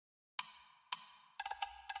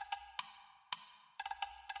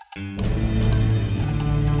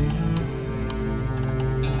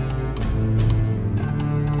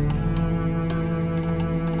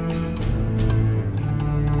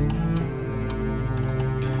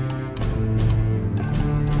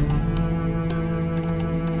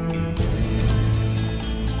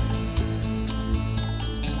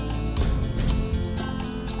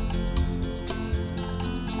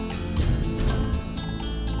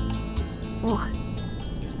Oh,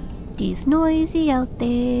 it is noisy out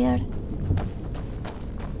there.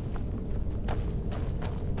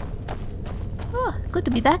 Oh, good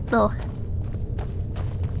to be back though.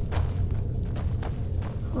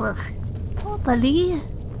 Ugh. Hopefully.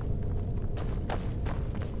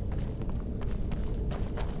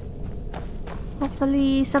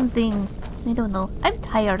 Hopefully something. I don't know. I'm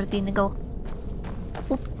tired, Inigo.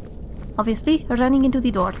 Oh, obviously running into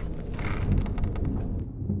the door.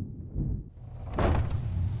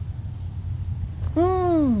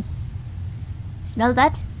 Smell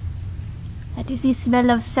that? That is the smell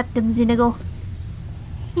of septums, Inigo.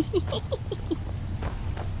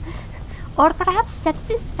 Or perhaps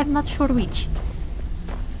sepsis? I'm not sure which.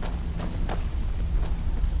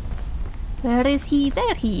 Where is he?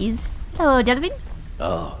 There he is. Hello, Delvin.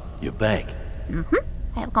 Oh, you're back.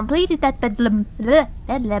 I have completed that bedlam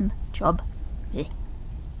job.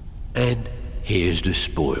 And here's the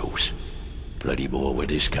spoils. Plenty more where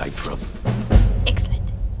this came from. Excellent.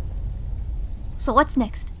 So what's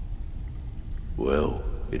next? Well,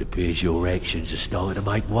 it appears your actions are starting to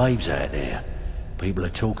make waves out there. People are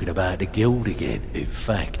talking about the guild again. In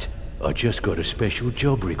fact, I just got a special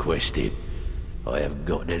job requested. I haven't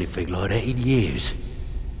gotten anything like that in years.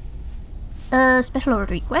 Special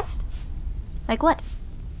request? Like what?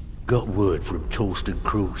 Got word from Character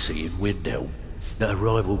Crusade in Windhelm that a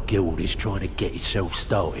rival guild is trying to get itself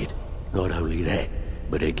started. Not only that,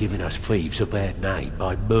 but they're giving us thieves a bad name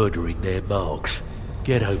by murdering their marks.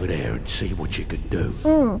 Get over there and see what you can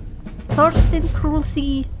do. Character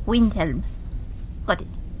Crusade Windhelm. Got it.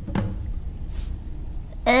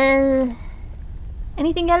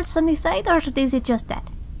 Anything else on the side, or is it just that?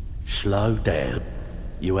 Slow down.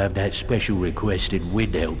 You have that special request in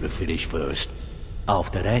Windhelm to finish first.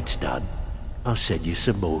 After that's done, I'll send you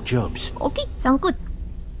some more jobs. Okay, sound good.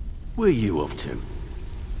 Where are you off to?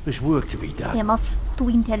 There's work to be done. I am off to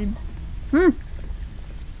Windhelm.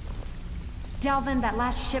 Delvin, that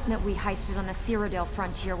last shipment we heisted on the Cyrodiil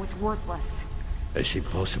frontier was worthless. That's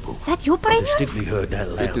impossible. Is that you, I Brainerd? distinctly heard that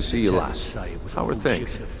loud. Good to see you, lass. How are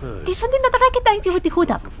things? This one did not recognize you with the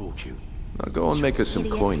hood up. Now go and make us some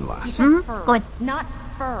Idiot. coin, You lass. said furs, Go on. not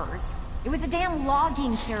furs. It was a damn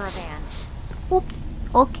logging caravan. Oops.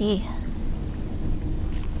 Okay.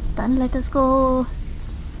 It's done. Let us go.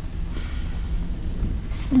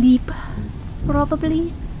 Sleep.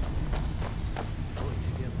 Probably.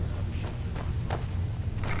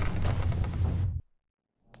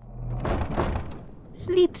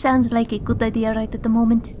 Sleep sounds like a good idea right at the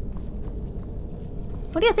moment.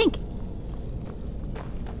 What do you think?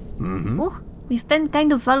 Oh, we've been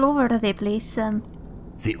kind of all over the place.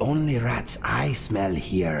 The only rats I smell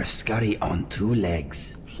here scurry on two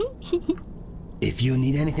legs. If you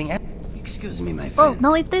need anything else... Excuse me, my Oh, friend.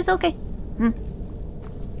 no, it is okay.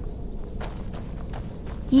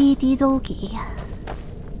 It is okay.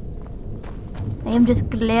 I am just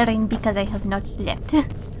glaring because I have not slept.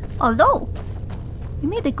 Although, we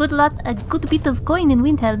made a good bit of coin in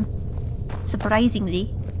Windhelm.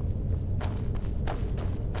 Surprisingly.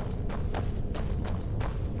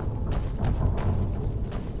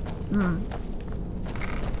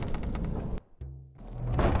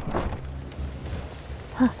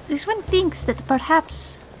 This one thinks that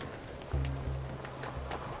perhaps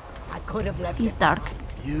I could have left it's dark.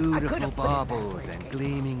 Beautiful baubles and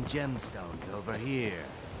gleaming gemstones over here.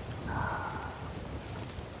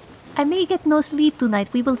 I may get no sleep tonight,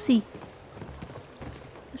 we will see.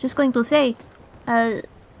 I was just going to say, the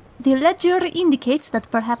ledger indicates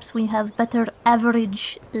that perhaps we have better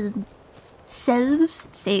average sales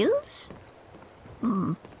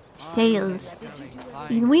in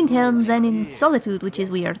Windhelm than in Solitude, which is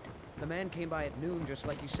weird. The man came by at noon just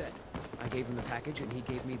like you said. I gave him the package and he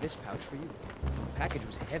gave me this pouch for you. The package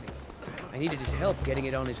was heavy. I needed his help getting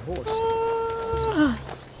it on his horse.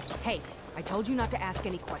 Hey, I told you not to ask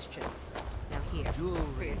any questions. Now here,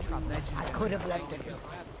 for your trouble. I could have left it.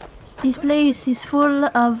 This place is full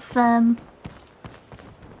of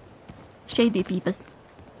shady people.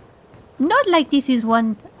 Not like this is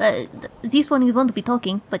one. This one is one to be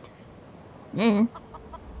talking, but.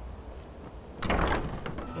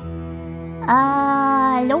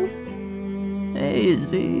 Hello. Hey,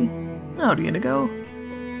 Z. How are you gonna go?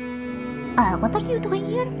 What are you doing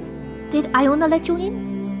here? Did Iona let you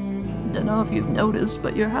in? Don't know if you've noticed,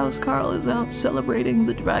 but your housecarl is out celebrating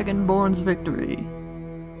the Dragonborn's victory.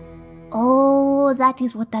 Oh, that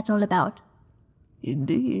is what that's all about.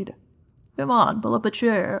 Indeed. Come on, pull up a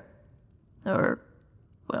chair.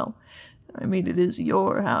 Well, I mean, it is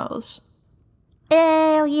your house.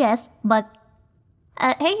 Yes, but...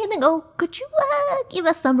 hey, Inigo, could you, give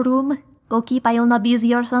us some room? Go keep Iona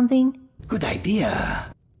busy or something? Good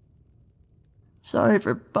idea. Sorry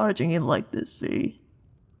for barging in like this, Z.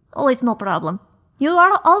 Oh, it's no problem. You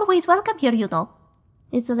are always welcome here, you know.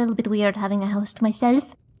 It's a little bit weird having a house to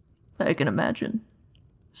myself. I can imagine.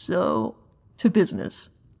 So, to business.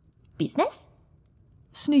 Business?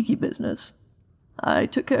 Sneaky business. I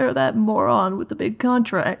took care of that moron with the big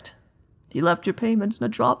contract. He left your payment in a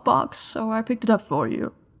drop box, so I picked it up for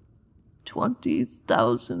you.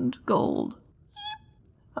 20,000 gold.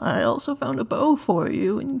 I also found a bow for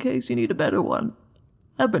you in case you need a better one.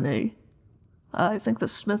 Ebony. I think the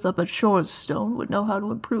smith up at Shorestone would know how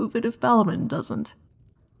to improve it if Balman doesn't.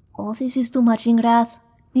 Oh, this is too much, Ingrath.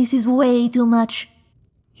 This is way too much.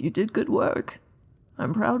 You did good work.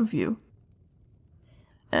 I'm proud of you.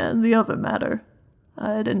 And the other matter.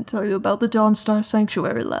 I didn't tell you about the Dawnstar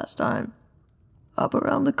Sanctuary last time. Up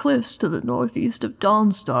around the cliffs to the northeast of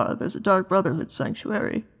Dawnstar, there's a Dark Brotherhood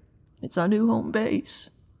sanctuary. It's our new home base.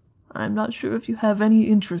 I'm not sure if you have any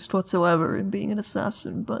interest whatsoever in being an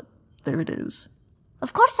assassin, but there it is.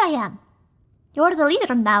 Of course I am. You're the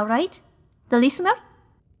leader now, right? The listener?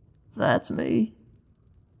 That's me.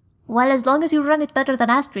 Well, as long as you run it better than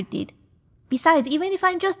Astrid did. Besides, even if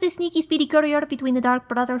I'm just a sneaky speedy courier between the Dark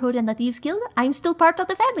Brotherhood and the Thieves Guild, I'm still part of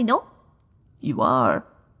the family, no? You are.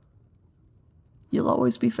 You'll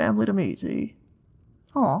always be family to me, Z.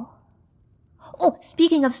 Oh,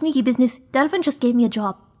 speaking of sneaky business, Delvin just gave me a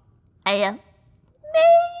job. I, may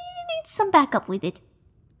need some backup with it.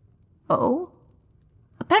 Oh?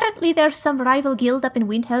 Apparently there's some rival guild up in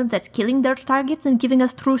Windhelm that's killing their targets and giving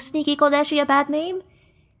us true sneaky Kodeshi a bad name.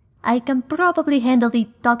 I can probably handle the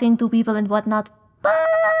talking to people and whatnot,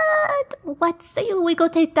 but what say we go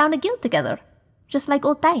take down a guild together? Just like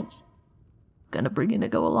old times. Gonna bring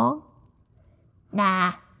Inigo along?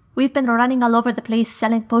 Nah. We've been running all over the place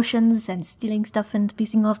selling potions and stealing stuff and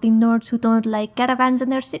pissing off the Nords who don't like caravans in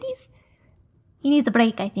their cities. He needs a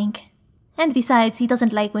break, I think. And besides, he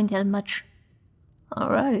doesn't like Windhelm much.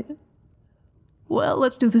 Alright. Well,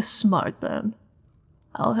 let's do this smart then.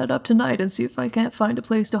 I'll head up tonight and see if I can't find a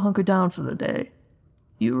place to hunker down for the day.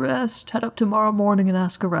 You rest, head up tomorrow morning and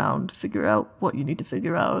ask around, figure out what you need to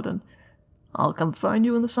figure out, and I'll come find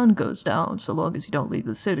you when the sun goes down, so long as you don't leave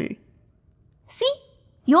the city. See?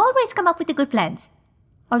 You always come up with the good plans.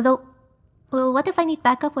 Although, well, what if I need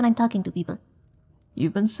backup when I'm talking to people?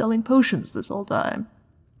 You've been selling potions this whole time.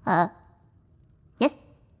 Yes?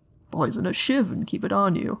 Poison a shiv and keep it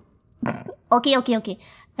on you. Okay.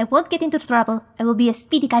 I won't get into trouble. I will be a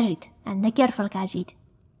speedy Khajiit, and a careful Khajiit.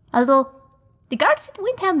 Although, the guards in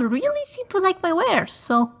Windhelm really seem to like my wares,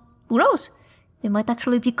 so who knows? They might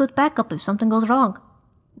actually be good backup if something goes wrong.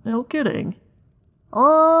 No kidding.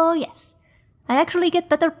 Oh, yes. I actually get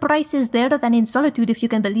better prices there than in Solitude, if you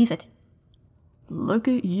can believe it. Look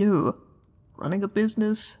at you. Running a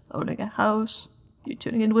business, owning a house. You're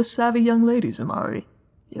tuning in with savvy young ladies, Amari.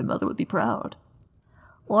 Your mother would be proud.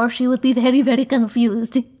 Or she would be very, very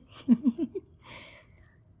confused.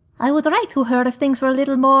 I would write to her if things were a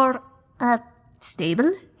little more,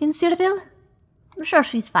 stable in Cyrodiil. I'm sure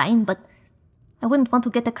she's fine, but I wouldn't want to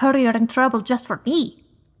get the courier in trouble just for me.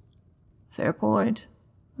 Fair point.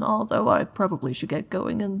 Although I probably should get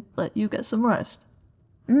going and let you get some rest.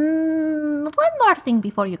 One more thing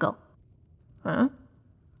before you go. Huh?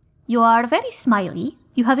 You are very smiley,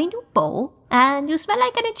 you have a new bow, and you smell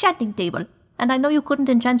like an enchanting table. And I know you couldn't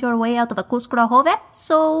enchant your way out of a Kuskra Hove,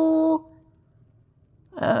 so...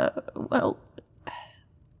 well...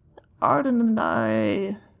 Arden and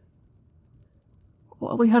I...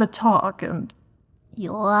 Well, we had a talk, and...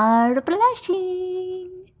 You are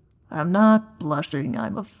blushing. I'm not blushing,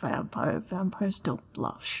 I'm a vampire. Vampires don't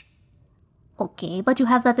blush. Okay, but you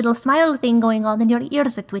have that little smile thing going on and your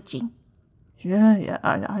ears are twitching. Yeah,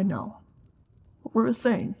 I know. We're a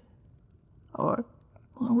thing. Or,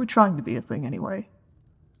 well, we're trying to be a thing anyway.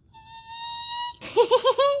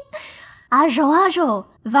 Ajo,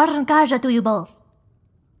 Varnkaja to you both.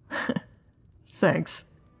 Thanks.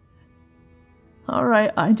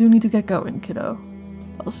 Alright, I do need to get going, kiddo.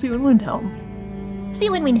 I'll see you in Windhelm. See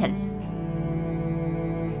you in Windhelm.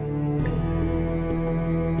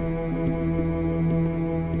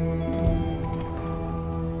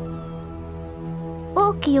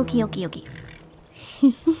 Okay.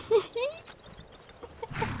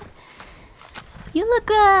 look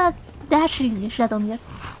dashing, Shadowmere.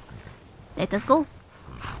 Let us go.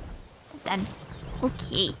 Done.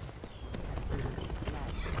 Okay.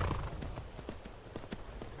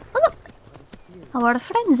 Oh, look! Our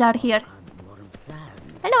friends are here.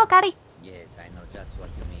 Hello, Kari. Yes, I know just what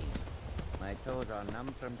you mean. My toes are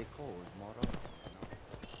numb from the cold, moreover.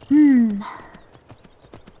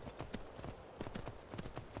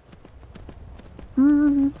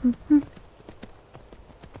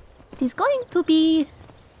 It is going to be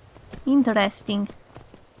interesting.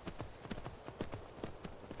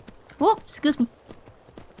 Oh, excuse me.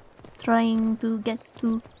 Trying to get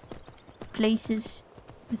to places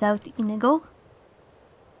without Inigo.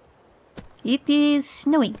 It is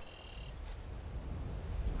snowing.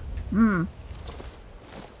 And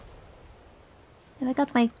I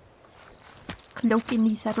got my cloak in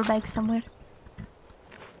the saddlebag somewhere.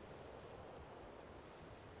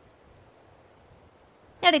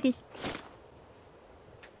 There it is.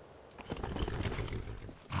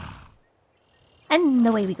 And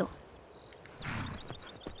away we go.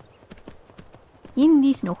 In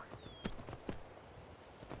the snow.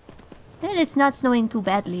 Well, it's not snowing too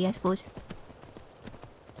badly, I suppose.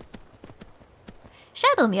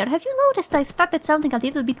 Shadowmere, have you noticed I've started sounding a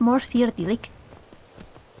little bit more theatric?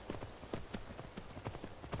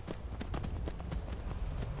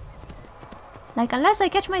 Like, unless I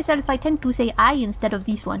catch myself, I tend to say I instead of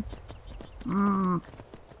this one.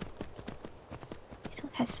 This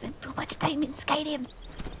one has spent too much time in Skyrim.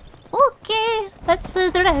 Okay, that's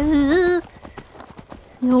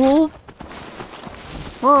no.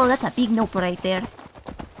 Oh, that's a big nope right there.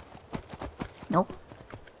 No.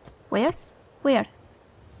 Where? Where?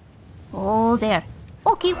 Oh, there.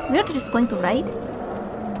 Okay, we're just going to ride.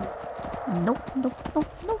 Nope, nope,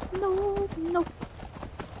 nope, nope, nope, nope.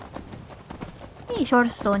 Hey,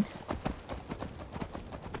 short stone.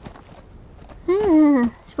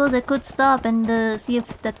 Suppose I could stop and see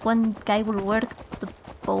if that one guy will work the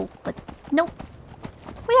bow, but no.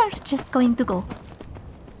 We are just going to go.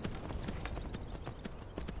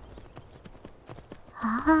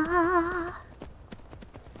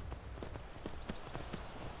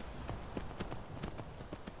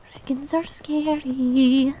 Dragons are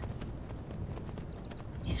scary.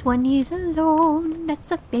 This one is alone.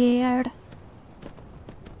 That's a bear.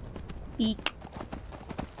 Eek.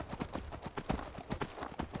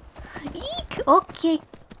 Eek! Okay.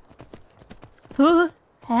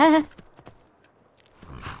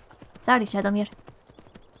 Sorry, Shadowmere.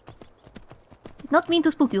 Did not mean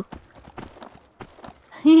to spook you.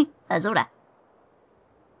 Azura.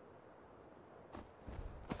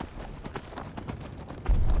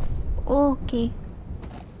 Okay.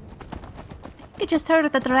 I just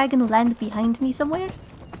heard the dragon land behind me somewhere.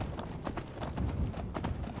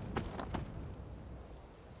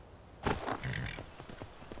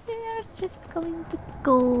 We're just going to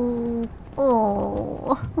go...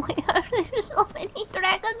 Oh, why are there so many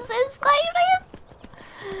dragons in Skyrim?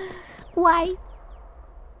 Why?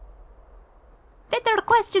 Better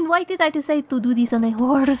question, why did I decide to do this on a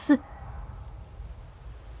horse?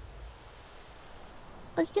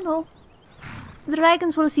 Because, you know, the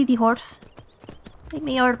dragons will see the horse. They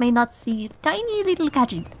may or may not see tiny little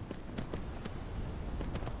Kajin.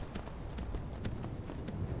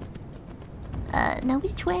 Now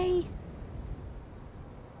which way?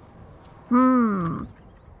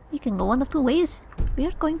 We can go one of two ways.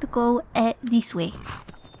 We're going to go this way.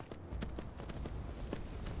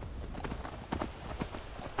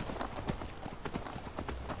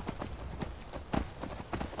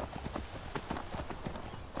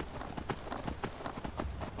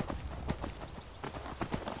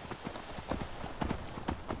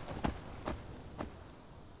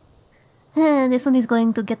 This one is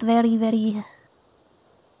going to get very, very...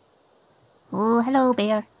 Oh, hello,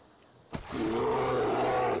 bear.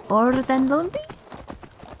 Bored and lonely?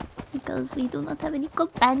 Because we do not have any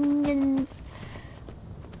companions.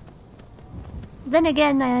 Then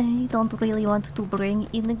again, I don't really want to bring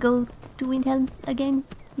Inigo to Windhelm again.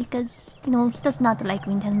 Because, you know, he does not like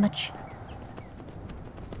Windhelm much.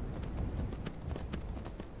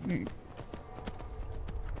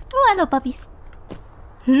 Oh, hello, puppies.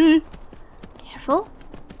 Careful.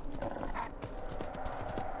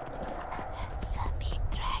 It's a big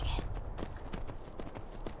dragon.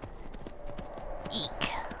 Eek.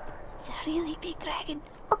 It's a really big dragon.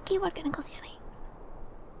 Okay, we're gonna go this way.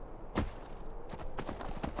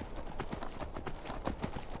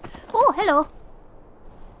 Oh, hello.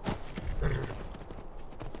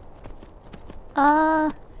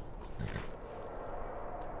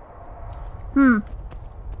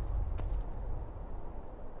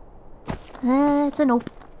 It's a nope.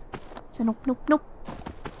 It's a nope, nope, nope.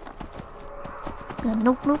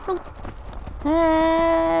 Nope.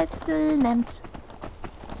 That's mammoths.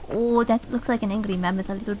 Oh, that looks like an angry mammoth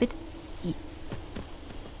a little bit.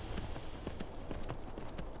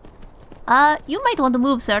 You might want to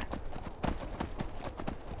move, sir.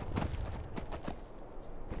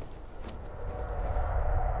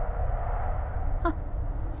 Huh.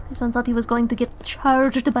 This one thought he was going to get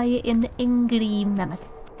charged by an angry mammoth.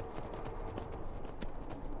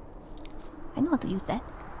 I know how to use that.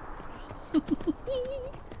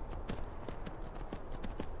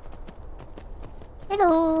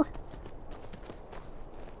 Hello.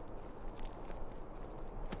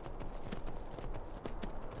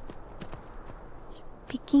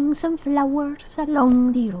 Picking some flowers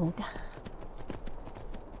along the road.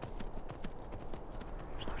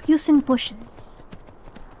 Using potions.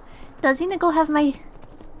 Does Inigo have my...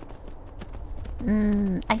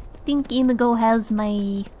 I think Inigo has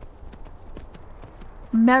my...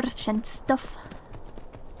 merchant stuff.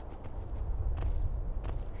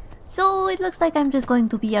 So it looks like I'm just going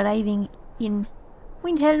to be arriving in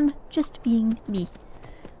Windhelm, just being me.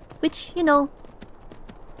 Which, you know,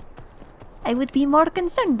 I would be more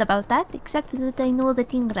concerned about that, except that I know that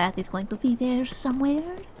Ingrath is going to be there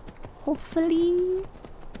somewhere. Hopefully.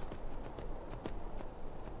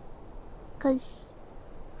 Cause,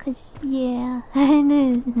 yeah.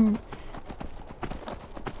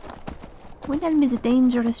 Windhelm is a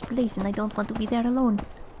dangerous place and I don't want to be there alone.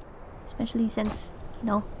 Especially since, you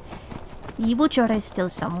know, the butcher is still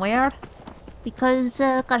somewhere. Because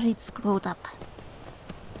it's screwed up.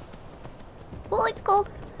 Oh, it's cold.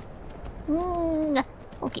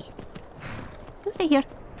 Okay. You stay here.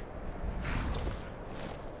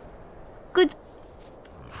 Good.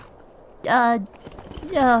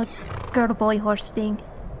 Girl boy horse thing.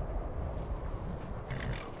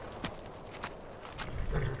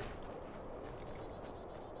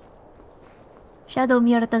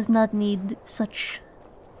 Shadowmere does not need such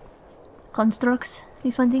constructs,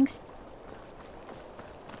 these one things.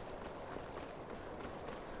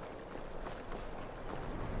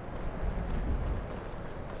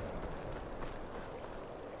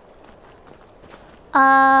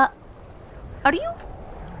 Are you?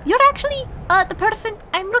 You're actually, the person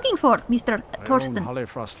I'm looking for, Mr. Torsten. I own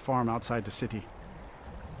Hollyfrost Farm outside the city.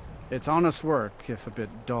 It's honest work, if a bit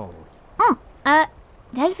dull.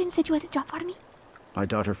 Delvin said you had a job for me? My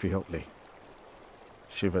daughter Fiotli.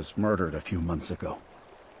 She was murdered a few months ago.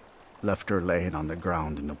 Left her laying on the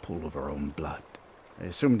ground in a pool of her own blood. I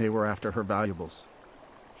assumed they were after her valuables.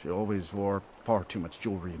 She always wore far too much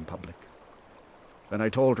jewelry in public. When I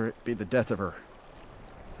told her it'd be the death of her,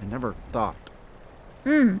 I never thought.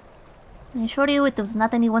 I assure you it was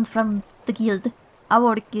not anyone from the guild.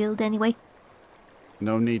 Our guild, anyway.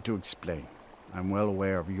 No need to explain. I'm well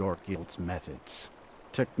aware of your guild's methods.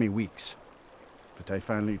 Took me weeks, but I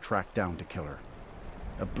finally tracked down to kill her.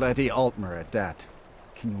 A bloody Altmer at that.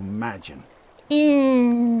 Can you imagine?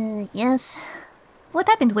 Yes. What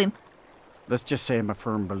happened to him? Let's just say I'm a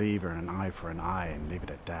firm believer in an eye for an eye and leave it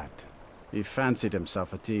at that. He fancied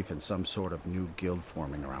himself a thief in some sort of new guild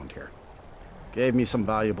forming around here. Gave me some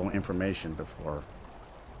valuable information before...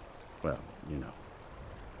 well, you know.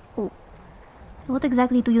 Oh. So what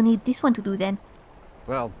exactly do you need this one to do then?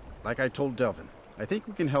 Well, like I told Delvin, I think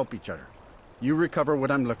we can help each other. You recover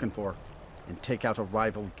what I'm looking for, and take out a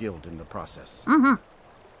rival guild in the process.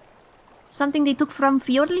 Something they took from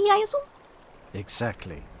Fiorli, I assume?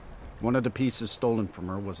 Exactly. One of the pieces stolen from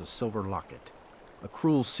her was a silver locket. A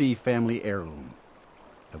Cruel Sea family heirloom.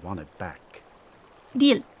 I want it back.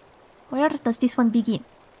 Deal. Where does this one begin?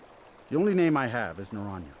 The only name I have is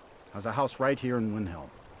Naranya. Has a house right here in Windhelm.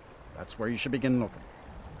 That's where you should begin looking.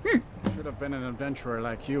 Should have been an adventurer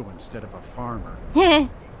like you instead of a farmer. Heh.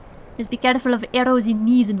 Just be careful of arrows in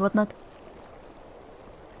knees and whatnot.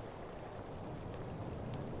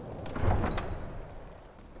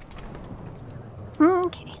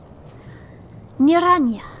 Okay.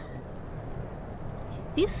 Naranya.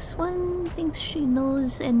 This one thinks she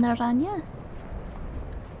knows a Naranya?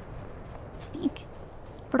 I think.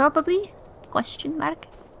 Probably? Question mark.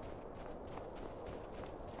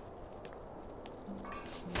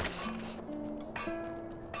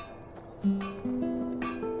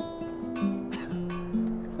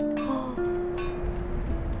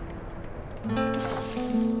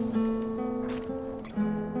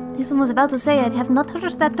 This one was about to say I have not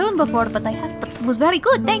heard that tune before, but I have. But it was very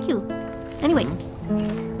good, thank you. Anyway.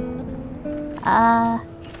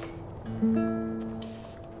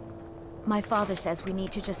 Psst. My father says we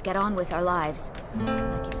need to just get on with our lives.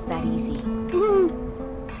 Like it's that easy.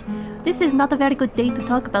 This is not a very good day to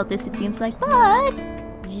talk about this, it seems like, but...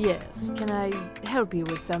 Yes, can I help you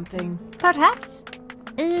with something? Perhaps?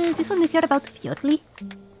 This one is here about Fjordly.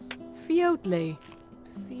 Fjordly.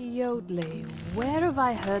 Fjordly. Where have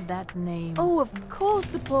I heard that name? Oh, of course,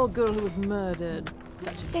 the poor girl who was murdered.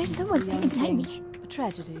 Such a There's someone standing behind me. A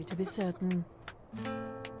tragedy, to be certain.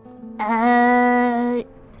 No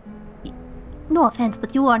offense,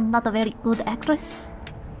 but you are not a very good actress.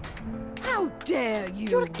 How dare you!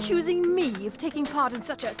 You're accusing me of taking part in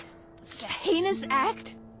such a heinous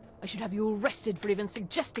act? I should have you arrested for even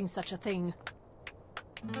suggesting such a thing.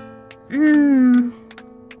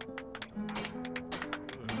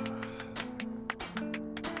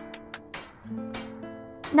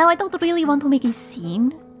 Now, I don't really want to make a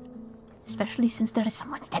scene, especially since there is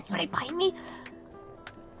someone standing right behind me.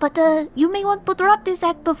 But, you may want to drop this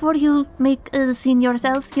act before you make a scene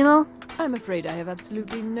yourself, you know? I'm afraid I have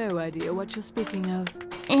absolutely no idea what you're speaking of.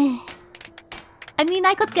 I mean,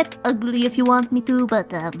 I could get ugly if you want me to,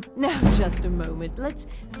 but, Now, just a moment. Let's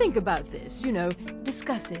think about this, you know,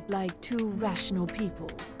 discuss it like two rational people.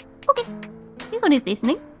 Okay, this one is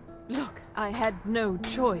listening. Look, I had no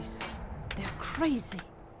choice. They're crazy.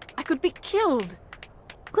 I could be killed.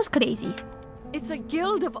 Who's crazy? It's a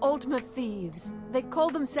guild of Ultima thieves. They call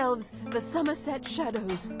themselves the Summerset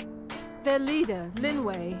Shadows. Their leader,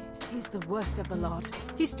 Linway, he's the worst of the lot.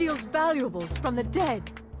 He steals valuables from the dead.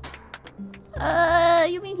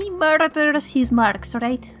 You mean he murders his marks,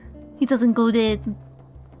 right? He doesn't go the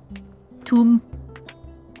tomb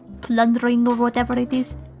plundering or whatever it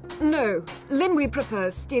is? No, Linway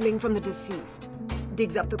prefers stealing from the deceased.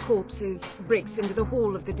 Digs up the corpses, breaks into the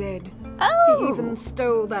Hall of the Dead. Oh! He even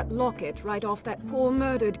stole that locket right off that poor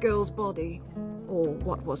murdered girl's body. Or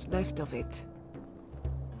what was left of it.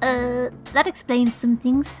 That explains some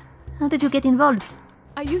things. How did you get involved?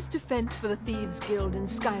 I used to fence for the Thieves Guild in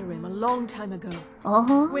Skyrim a long time ago.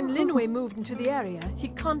 Oh. When Linway moved into the area, he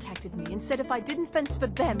contacted me and said if I didn't fence for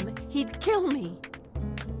them, he'd kill me.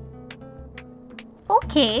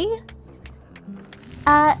 Okay.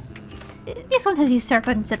 This one has a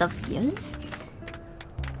certain set of skills.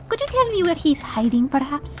 Could you tell me where he's hiding,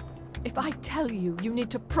 perhaps? If I tell you, you need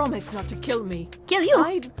to promise not to kill me. Kill you?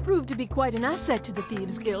 I'd prove to be quite an asset to the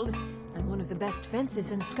Thieves Guild. I'm one of the best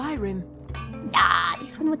fences in Skyrim. Nah,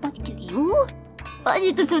 this one would not kill you.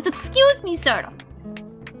 Excuse me, sir.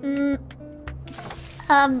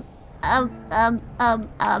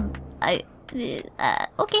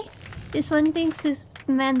 Okay. This one thinks this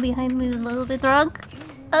man behind me is a little bit drunk.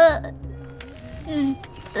 I'm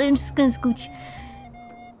just gonna scooch.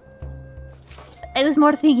 I was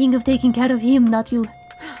more thinking of taking care of him, not you.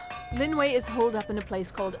 Linway is holed up in a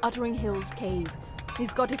place called Uttering Hills Cave.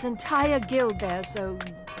 He's got his entire guild there, so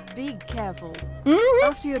be careful.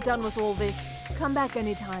 After you're done with all this, come back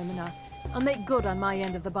anytime and I'll make good on my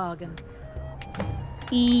end of the bargain.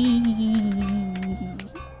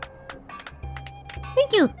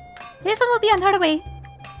 Thank you. This one will be on her way.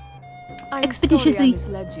 I'm expeditiously. sorry I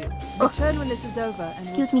misled you. Return when this is over and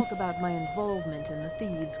Excuse we'll me. talk about my involvement in the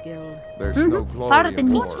Thieves Guild. There's no glory Pardon in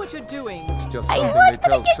me. war. Watch what you're doing. It's just I something want they to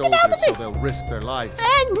tell get out of soldiers so this. they'll risk their lives.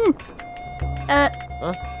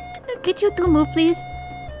 Huh? Could you two move, please?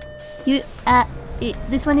 You,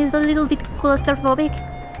 this one is a little bit claustrophobic.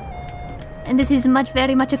 And this is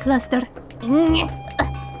very much a cluster. They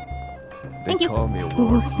Thank you. call me a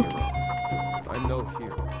war hero. I'm no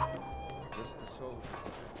hero. Just a soldier.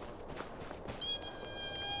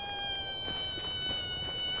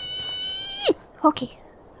 Okay.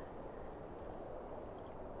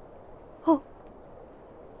 Oh.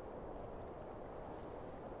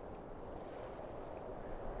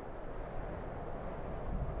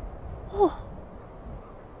 Oh.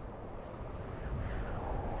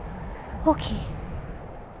 Okay.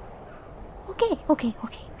 Okay.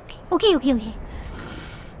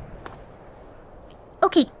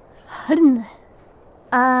 Okay.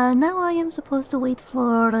 Now I am supposed to wait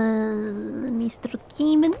for Mr.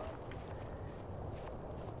 Keeman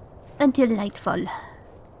until nightfall,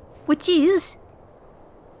 which is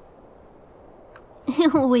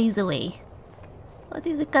ways away. What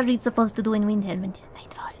is a carriage supposed to do in Windhelm until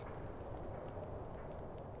nightfall?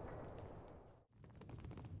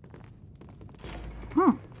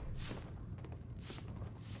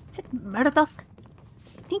 Is it Murdoch?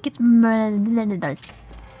 I think it's Murdoch.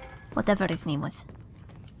 Whatever his name was.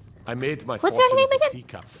 I made my What's your fortune name as a again? sea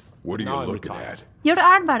captain. What are you Now I'm looking retired. at? Your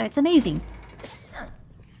armbar, it's amazing.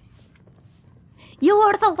 You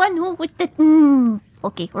were the one who with the...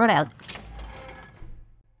 Okay, we're out.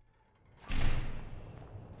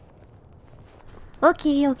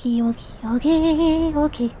 Okay.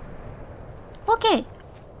 Okay.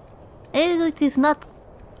 It is not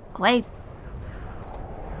quite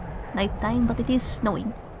nighttime, but it is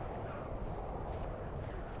snowing.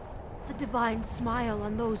 The divine smile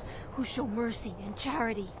on those who show mercy and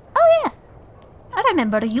charity. Oh yeah! I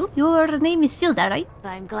remember you. Your name is Silda, right?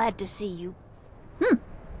 I'm glad to see you.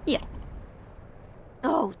 Yeah.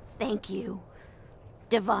 Oh, thank you.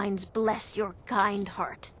 Divines bless your kind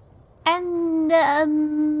heart. And,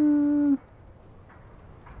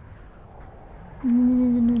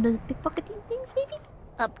 pickpocketing things, maybe?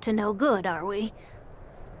 Up to no good, are we?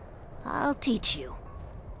 I'll teach you.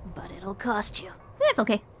 But it'll cost you. That's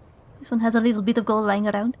okay. This one has a little bit of gold lying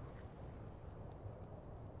around.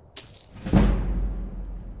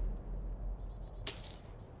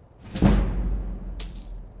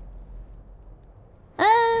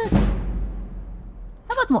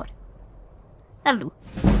 How about more? That'll do.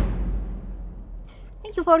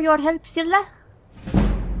 Thank you for your help, Silla.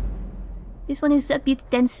 This one is a bit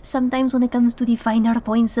tense sometimes when it comes to the finer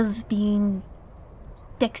points of being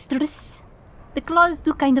dexterous. The claws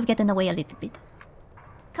do kind of get in the way a little bit.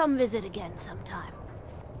 Come visit again sometime.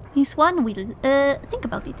 This one will, think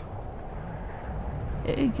about it.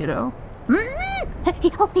 Hey, kiddo.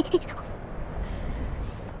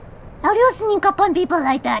 How do you sneak up on people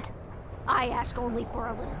like that? I ask only for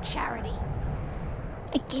a little charity.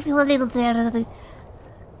 I gave you a little charity.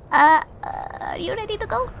 Are you ready to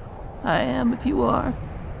go? I am if you are.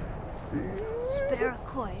 Spare a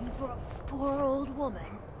coin for a poor old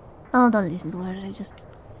woman. Oh, don't listen to her. I just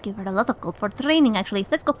give her a lot of gold for training, actually.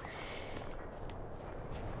 Let's go.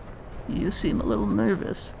 You seem a little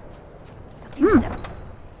nervous. Do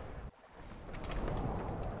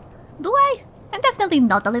I? I'm definitely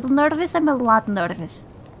not a little nervous. I'm a lot nervous.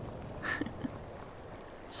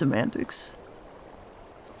 Semantics.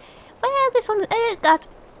 Well, this one got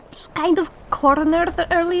kind of cornered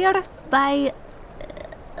earlier by...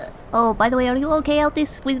 oh, by the way, are you okay out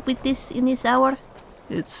with this in this hour?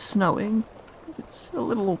 It's snowing. It's a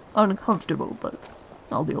little uncomfortable, but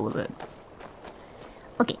I'll deal with it.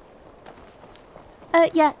 Okay.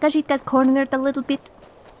 Yeah, Kajit got cornered a little bit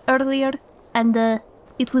earlier, and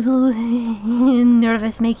it was a little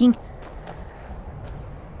nervous-making.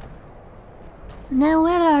 Now,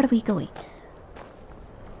 where are we going?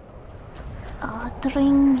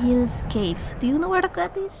 Ottering Hills Cave. Do you know where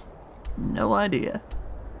that is? No idea.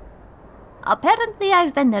 Apparently,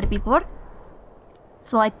 I've been there before.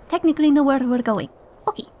 So I technically know where we're going.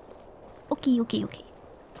 Okay. Okay.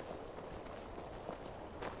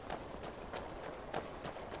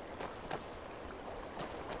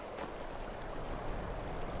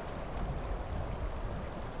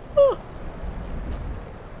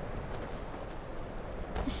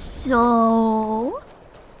 So...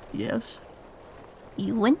 Yes.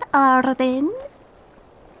 You and Arden?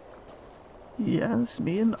 Yes,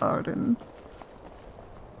 me and Arden.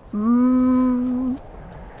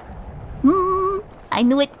 I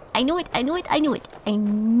knew it.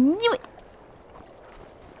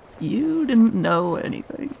 You didn't know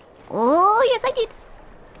anything. Oh, yes, I did.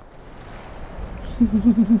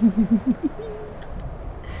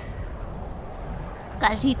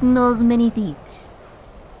 Kajit knows many things.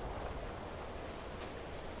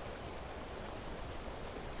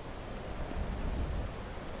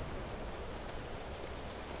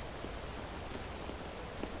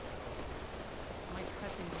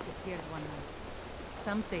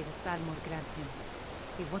 Some say that Thalmor grabbed him.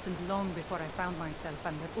 It wasn't long before I found myself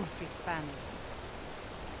under Ulfric's banner.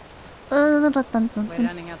 We're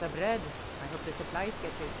running out of bread. I hope the supplies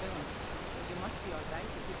get here soon. You must be alright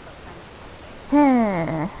if you've got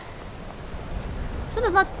time. This one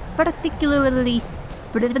is not particularly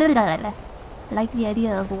like the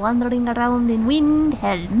idea of wandering around in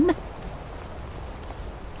Windhelm.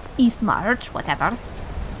 East March, whatever.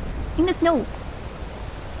 In the snow.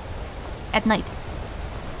 At night.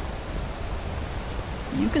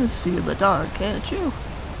 You can see in the dark, can't you?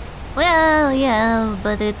 Well, yeah,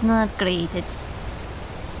 but it's not great.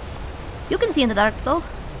 You can see in the dark, though.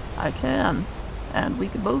 I can. And we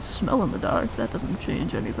can both smell in the dark. That doesn't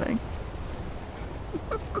change anything.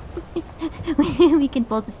 We can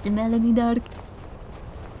both smell in the dark.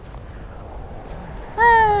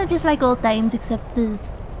 Just like old times, except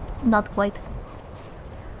not quite.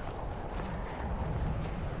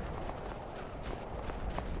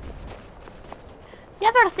 You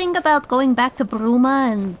ever think about going back to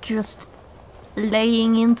Bruma and just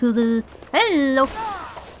laying into the... Hello!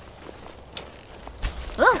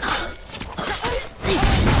 Oh!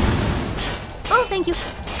 Oh, thank you.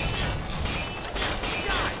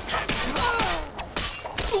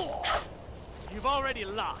 You've already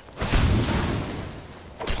lost.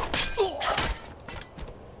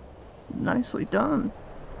 Nicely done.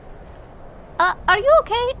 are you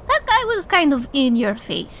okay? That guy was kind of in your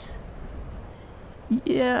face.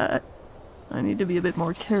 Yeah, I need to be a bit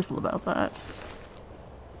more careful about that.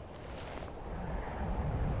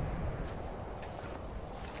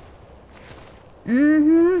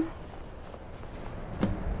 Mm-hmm.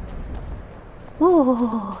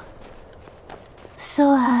 Ooh.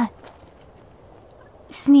 So,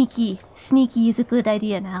 sneaky. Sneaky is a good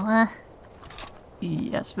idea now, huh?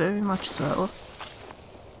 Yes, very much so.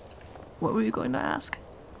 What were you going to ask?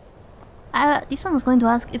 This one was going to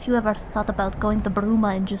ask if you ever thought about going to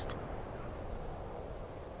Bruma and just...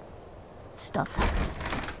 stuff.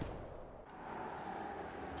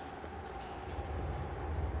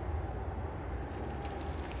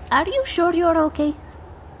 Are you sure you're okay?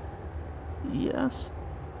 Yes.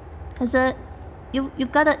 Cause,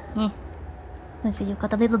 you've got a... I say you've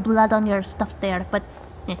got a little blood on your stuff there, but...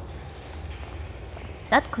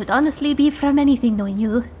 That could honestly be from anything, knowing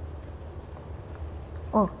you.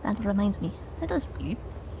 Oh, that reminds me. Let us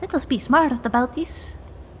be smart about this.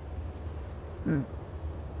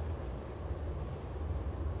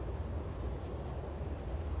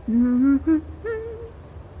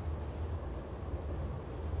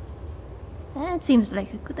 That seems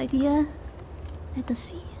like a good idea. Let us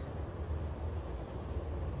see.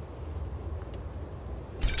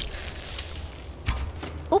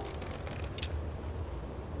 Oh!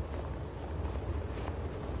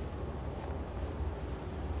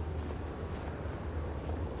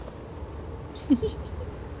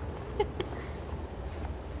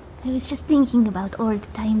 I was just thinking about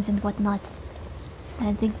old times and whatnot.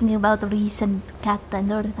 And thinking about Reese and Kat and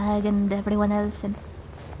Urthag and everyone else and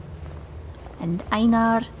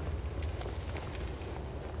Einar.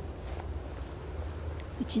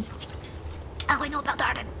 Which is... Oh, I know about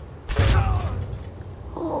Arden!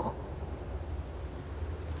 Oh.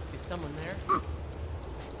 Is someone there?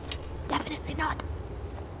 Definitely not.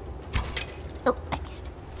 Oh, I missed.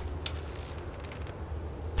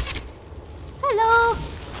 Hello!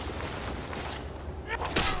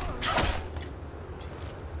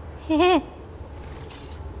 Hehe.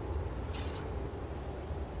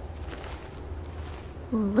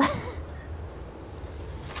 Ooh.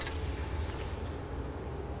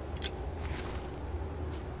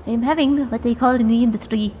 I'm having what they call in the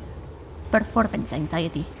industry performance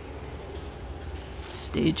anxiety.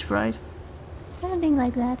 Stage fright? Something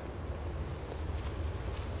like that.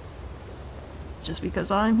 Just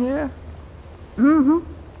because I'm here? Mm-hmm.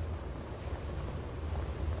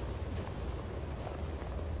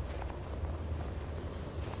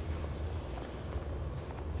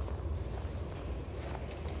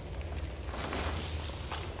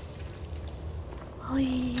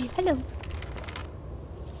 Oi, hello.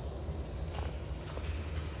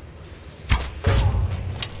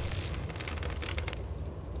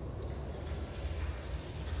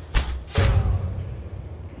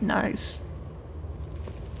 Nice.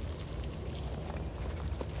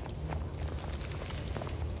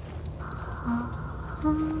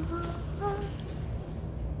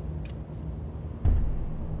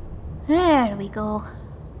 There we go.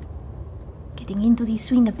 Getting into the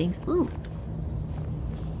swing of things. Ooh.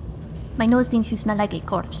 My nose thinks you smell like a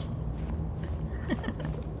corpse.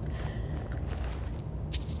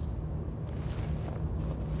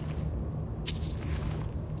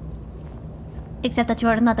 Except that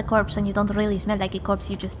you're not a corpse and you don't really smell like a corpse,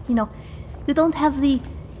 you just, you know, you don't have the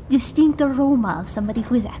distinct aroma of somebody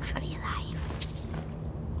who is actually alive.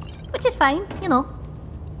 Which is fine, you know.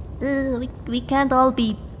 We can't all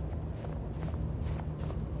be...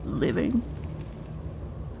 living.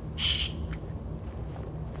 Shh.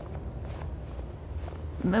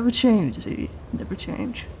 Never change, Z. Never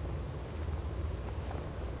change.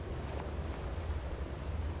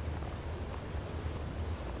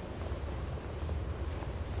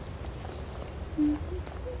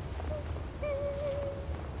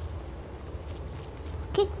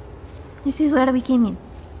 Okay. This is where we came in.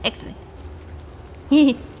 Excellent.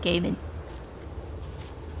 Came in.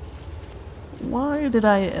 Why did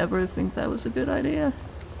I ever think that was a good idea?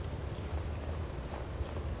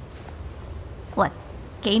 What?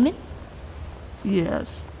 Came in?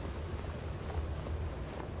 Yes.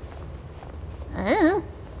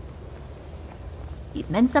 It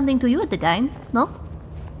meant something to you at the time, no?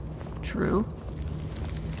 True.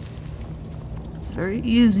 It's a very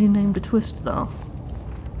easy name to twist, though.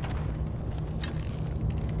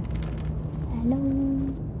 Hello.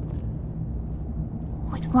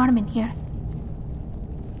 Oh, it's warm in here.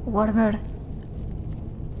 Warmer.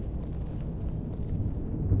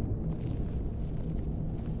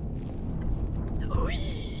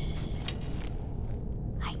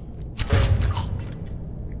 Hi.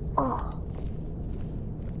 Oh.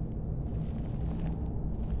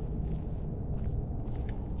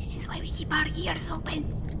 we keep our ears open.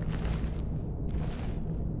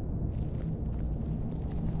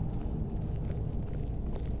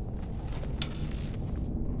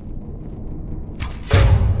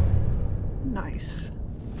 Nice.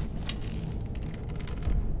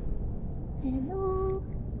 Hello.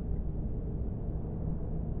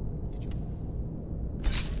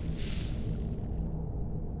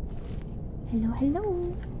 Hello,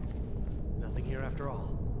 hello. Nothing here after all.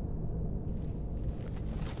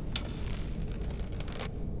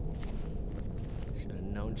 Should have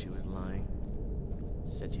known she was lying.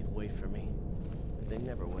 Said she'd wait for me, but they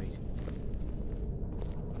never wait.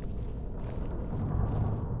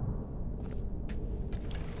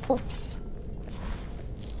 Oh.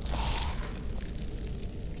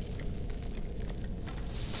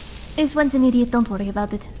 This one's an idiot, don't worry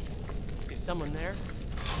about it. Is someone there?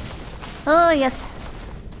 Oh, yes.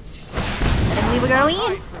 Let him leave a girl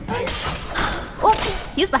in. Oh,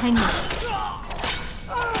 he's behind me.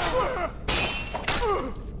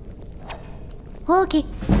 Okay.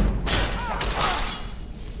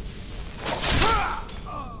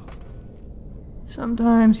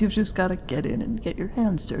 Sometimes you've just gotta get in and get your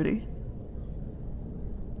hands dirty.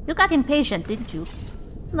 You got impatient, didn't you?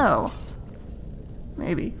 No.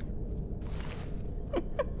 Maybe.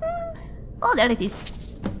 Oh, there it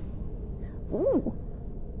is. Ooh.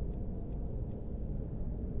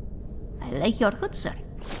 I like your hood, sir.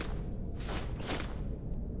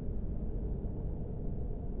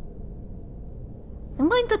 I'm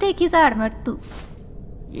going to take his armor too.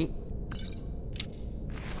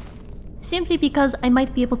 Simply because I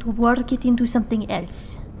might be able to work it into something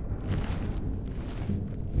else.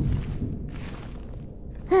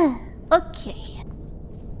 Okay.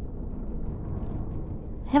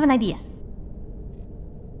 I have an idea.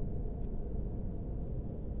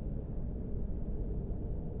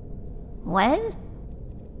 Well,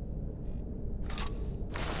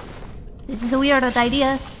 this is a weird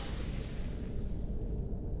idea.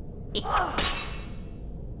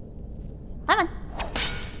 Come on.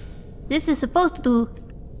 This is supposed to,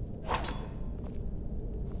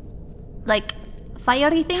 like,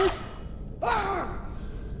 fiery things?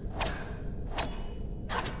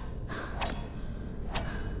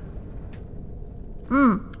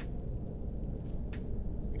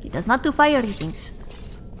 It does not do fiery things.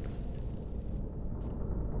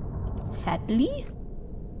 Sadly.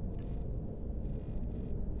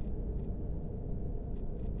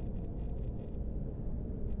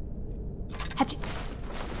 Hatchet.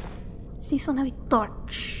 Does this one have a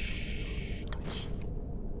torch?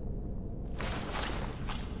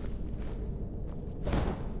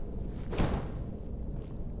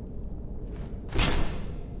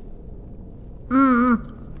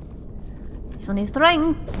 This one is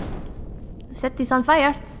trying to set this on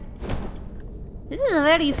fire. This is a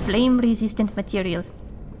very flame-resistant material.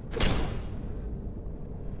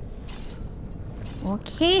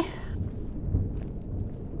 Okay.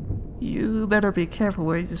 You better be careful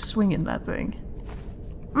where you swing in that thing.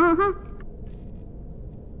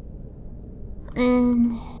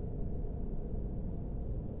 And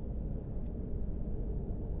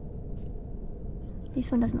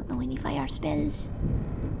this one does not know any fire spells.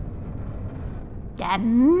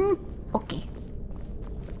 Damn. Okay.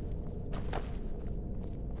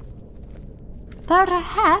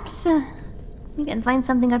 Perhaps we can find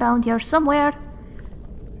something around here somewhere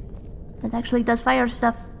that actually does fire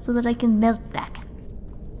stuff so that I can melt that.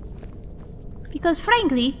 Because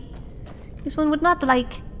frankly, this one would not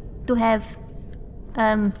like to have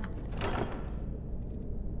I'm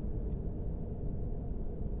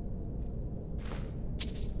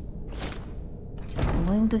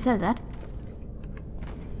going to sell that.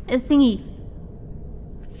 A thingy.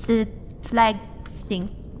 The flag thing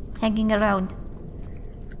hanging around.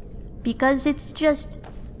 Because it's just...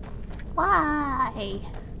 Why?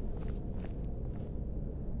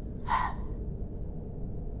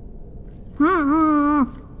 Do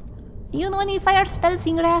you know any fire spells,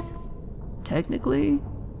 Ingrath? Technically,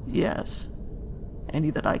 yes. Any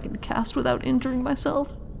that I can cast without injuring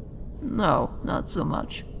myself? No, not so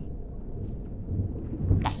much.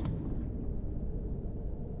 Blast.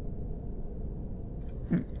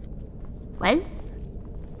 Well?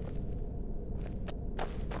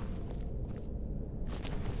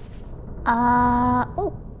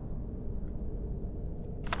 Oh.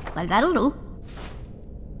 Well, that'll do.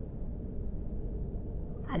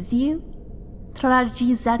 Azil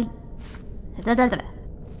Trajizari.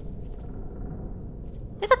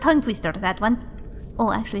 It's a tongue twister, that one.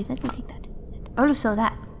 Oh, actually, let me take that. Also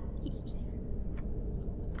that.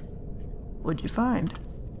 What'd you find?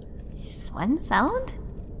 This one found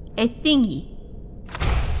a thingy.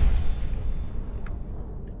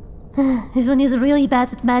 This one is really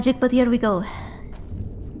bad at magic, but here we go.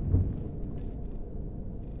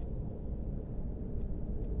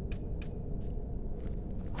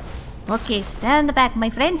 Okay, stand back, my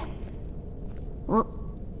friend. Oh.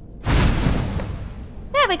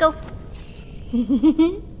 There we go.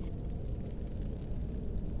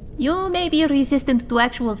 You may be resistant to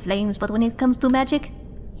actual flames, but when it comes to magic,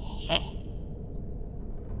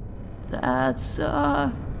 That's,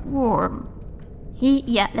 warm.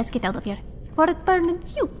 Yeah, let's get out of here. Or it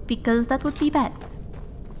burns you, because that would be bad.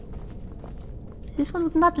 This one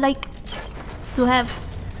would not like to have...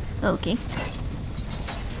 Okay.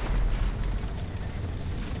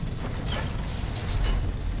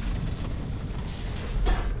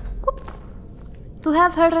 Whoop. To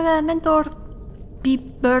have her mentor be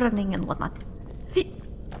burning and whatnot.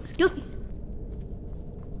 Excuse me.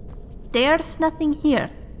 There's nothing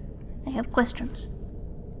here. I have questions.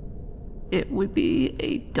 It would be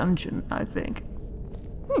a dungeon, I think.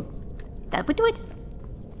 That would do it.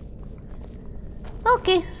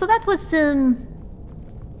 Okay, so that was,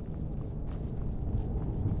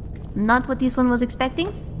 not what this one was expecting.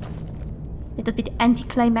 A little bit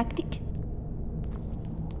anticlimactic.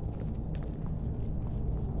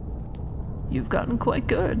 You've gotten quite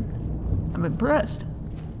good. I'm impressed.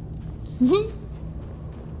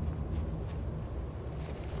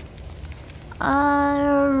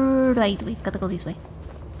 Alright, we've gotta go this way.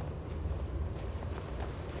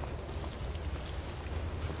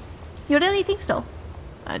 You really think so?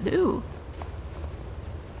 I do.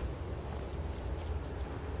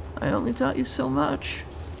 I only taught you so much.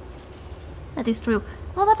 That is true.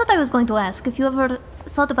 Well, that's what I was going to ask. If you ever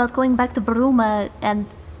thought about going back to Bruma and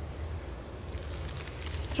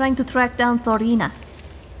trying to track down Thorina.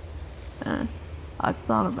 I've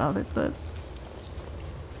thought about it, but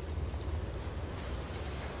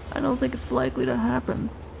I don't think it's likely to happen.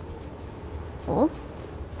 Oh?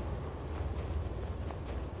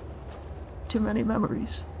 Too many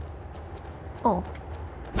memories. Oh.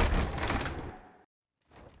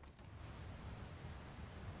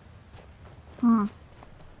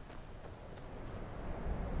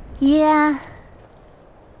 Yeah.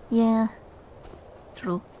 Yeah.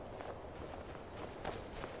 True.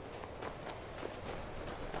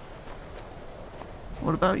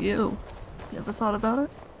 What about you? You ever thought about it?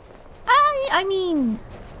 I mean...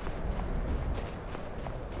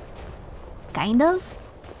 kind of?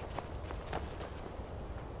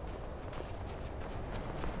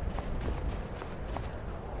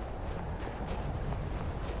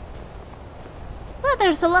 Well,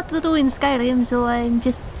 there's a lot to do in Skyrim, so I'm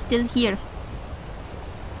just still here.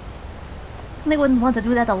 And I wouldn't want to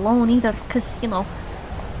do that alone either, cause, you know,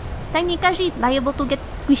 Tiny Kashi liable to get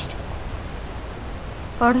squished.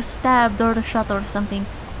 Or stabbed or shot or something.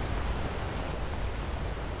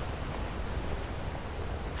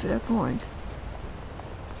 Fair point.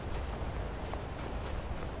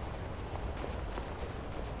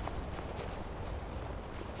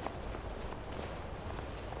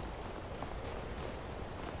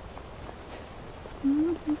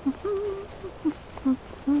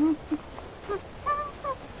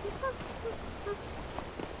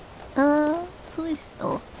 Who is...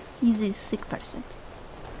 oh, he's a sick person.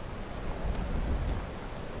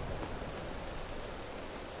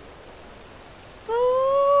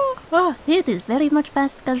 Oh, it is very much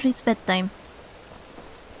past Kajit's bedtime.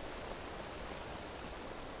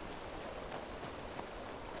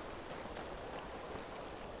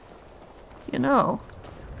 You know,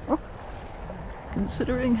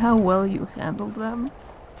 considering how well you handled them,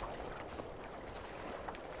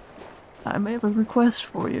 I may have a request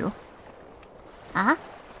for you. Huh?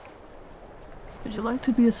 Would you like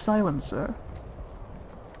to be a silencer?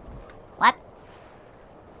 What?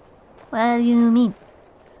 What do you mean?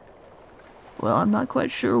 Well, I'm not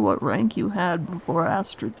quite sure what rank you had before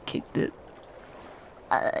Astrid kicked it.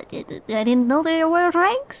 I didn't know there were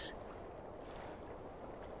ranks.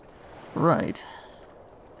 Right.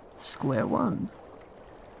 Square one.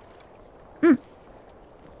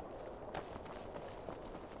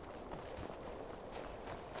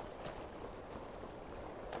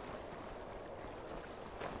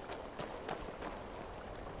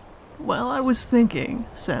 Well, I was thinking,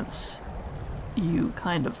 since you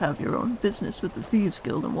kind of have your own business with the Thieves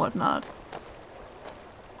Guild and whatnot,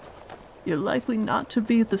 you're likely not to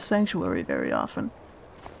be at the Sanctuary very often.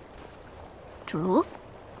 True.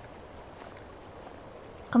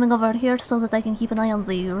 Coming over here so that I can keep an eye on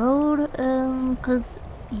the road, cause,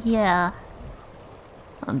 yeah.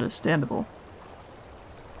 Understandable.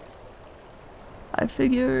 I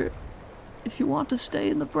figure if you want to stay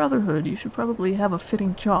in the Brotherhood, you should probably have a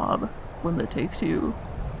fitting job, one that takes you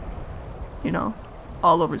you know,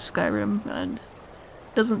 all over Skyrim, and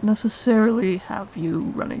doesn't necessarily have you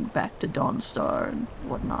running back to Dawnstar and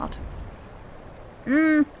whatnot.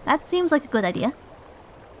 That seems like a good idea.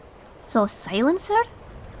 So, silencer?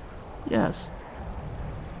 Yes.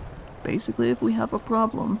 Basically, if we have a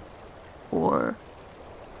problem, or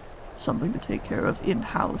something to take care of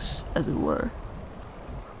in-house, as it were,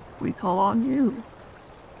 we call on you,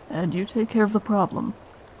 and you take care of the problem.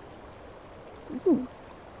 Ooh.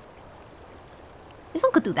 This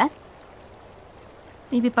one could do that.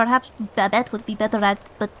 Maybe perhaps Babette would be better at,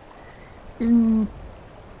 but...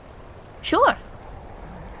 sure.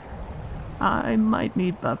 I might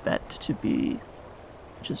need Babette to be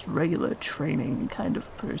just regular training kind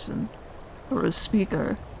of person, or a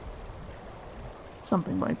speaker.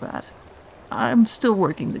 Something like that. I'm still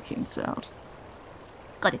working the kinks out.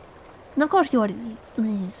 Got it. And of course you're a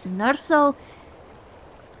listener, so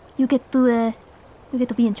you get to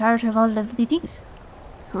be in charge of all of the things.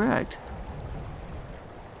 Correct.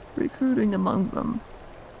 Recruiting among them.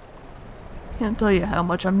 Can't tell you how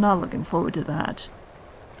much I'm not looking forward to that.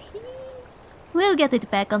 We'll get it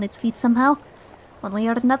back on its feet somehow, one way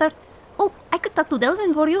or another. Oh, I could talk to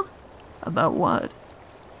Delvin for you. About what?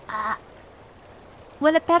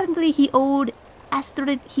 Well, apparently he owed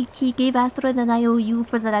Astrid, he gave Astrid an IOU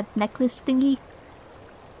for that necklace thingy.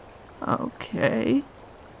 Okay.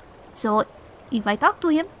 So, if I talk to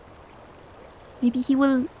him, maybe he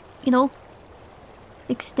will, you know,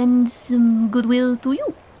 extend some goodwill to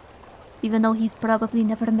you. Even though he's probably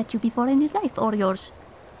never met you before in his life, or yours.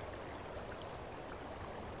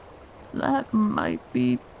 That might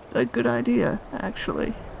be a good idea,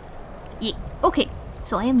 actually. Yeah, okay.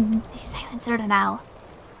 So I am the silencer now.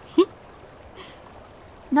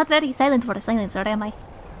 Not very silent for a silencer, am I?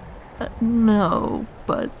 No,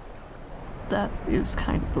 but that is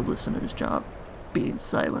kind of the listener's job, being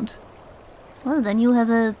silent. Well, then you have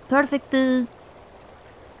a perfect, you're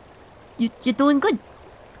doing good.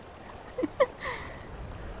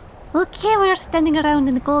 Okay, we're standing around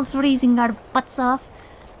in the cold, freezing our butts off.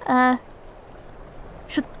 I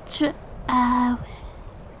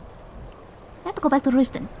have to go back to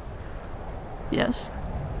Riften. Yes.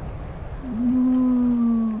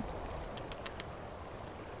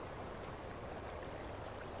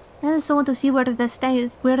 I also want to see where the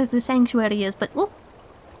sanctuary is, but oh,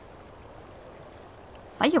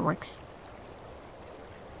 fireworks.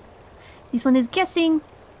 This one is guessing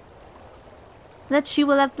that she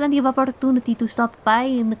will have plenty of opportunity to stop by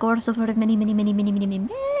in the course of her many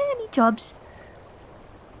jobs.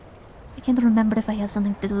 I can't remember if I have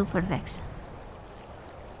something to do for Vex.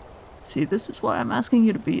 See, this is why I'm asking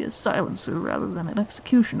you to be a silencer rather than an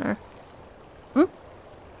executioner.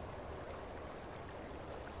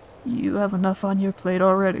 You have enough on your plate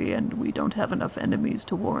already, and we don't have enough enemies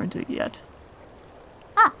to warrant it yet.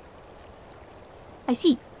 Ah! I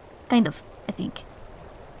see. Kind of, I think.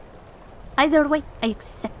 Either way, I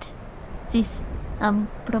accept this,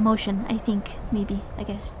 promotion, I think, maybe, I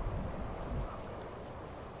guess.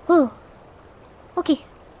 Oh. Okay.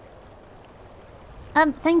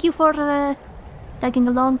 Thank you for, tagging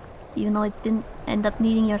along, even though I didn't end up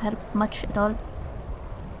needing your help much at all.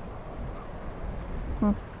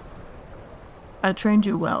 I trained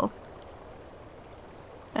you well.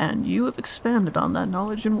 And you have expanded on that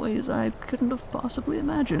knowledge in ways I couldn't have possibly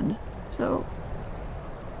imagined. So,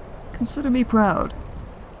 consider me proud.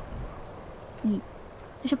 I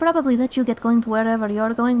should probably let you get going to wherever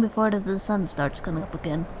you're going before the sun starts coming up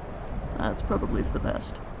again. That's probably for the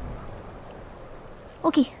best.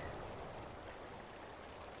 Okay.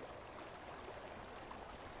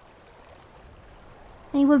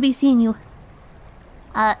 I will be seeing you.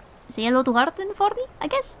 Say hello to Arden for me, I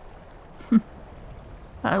guess?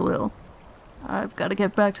 I will. I've got to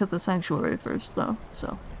get back to the sanctuary first, though,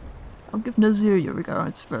 so I'll give Nazir your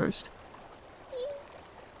regards first.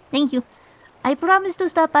 Thank you. I promise to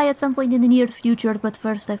stop by at some point in the near future, but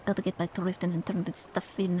first I've got to get back to Riften and turn this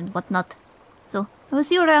stuff in and whatnot. So, I will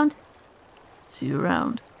see you around. See you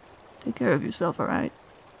around. Take care of yourself, alright?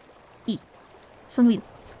 Soon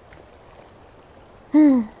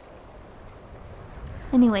will.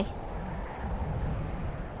 Anyway.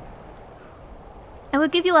 I will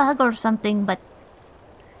give you a hug or something, but...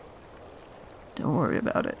 Don't worry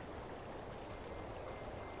about it.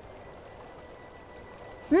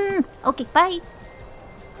 Okay, bye.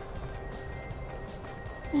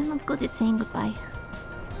 I'm not good at saying goodbye.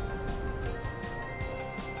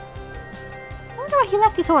 I wonder where he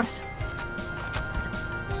left his horse.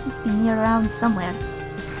 Must be near around somewhere.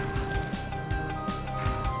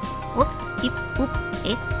 Whoop, keep, whoop,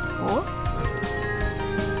 8, 4.